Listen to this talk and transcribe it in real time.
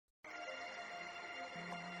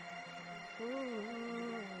Yeah.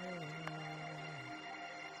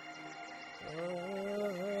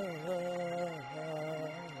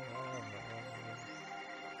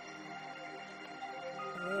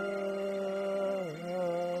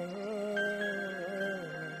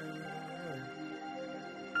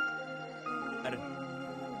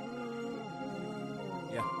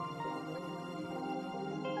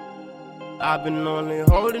 I've been only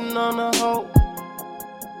holding on to hope.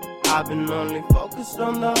 I've been only focused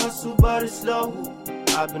on the hustle, but it's slow.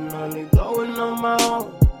 I've been only going on my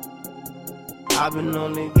own. I've been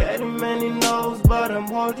only getting many no's, but I'm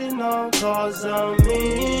holding on, cause I'm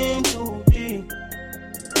in too deep.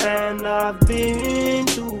 And I've been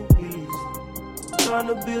too easy, trying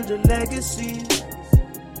to build a legacy,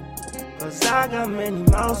 cause I got many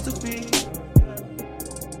mouths to feed.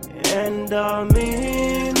 And I'm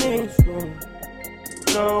in this room,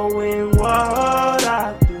 knowing what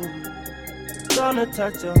I do, gonna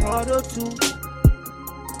touch a heart or two,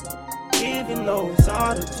 even though it's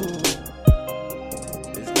harder to.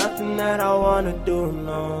 There's nothing that I wanna do,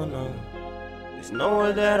 no, no. There's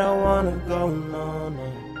nowhere that I wanna go, no,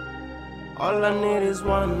 no. All I need is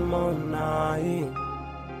one more night.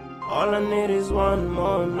 All I need is one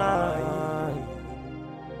more night.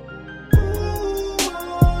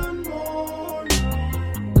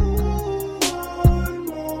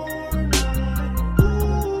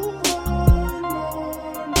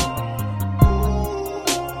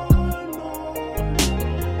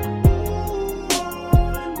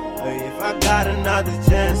 I got another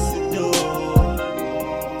chance to do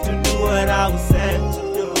what I was sent to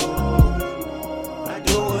do. I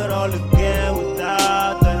do it all again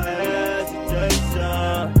without the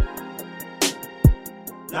hesitation.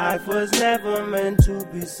 Life was never meant to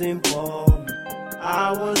be simple.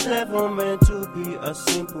 I was never meant to be a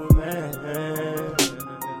simple man.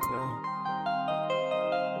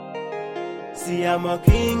 See, I'm a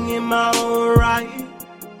king in my own right,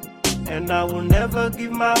 and I will never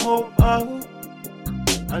give my hope up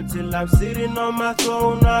until I'm sitting on my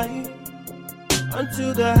throne right,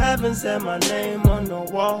 until the heavens have my name on the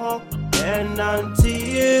wall. And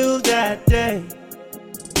until that day,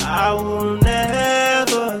 I will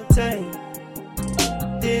never take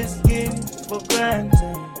this gift for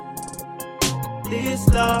granted, this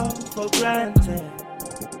love for granted.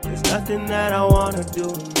 There's nothing that I wanna do,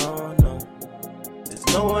 no, no. There's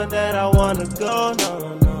nowhere that I wanna go,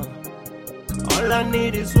 no, no. All I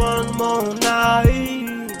need is one more night.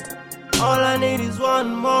 All I need is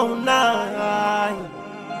one more night.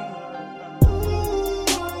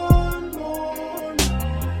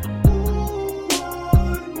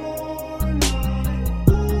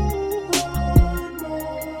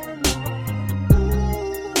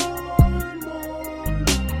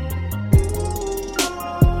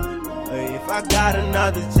 If I got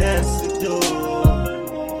another chance to do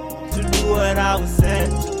what I was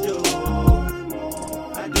sent to do,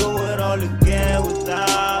 I do it all again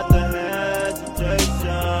without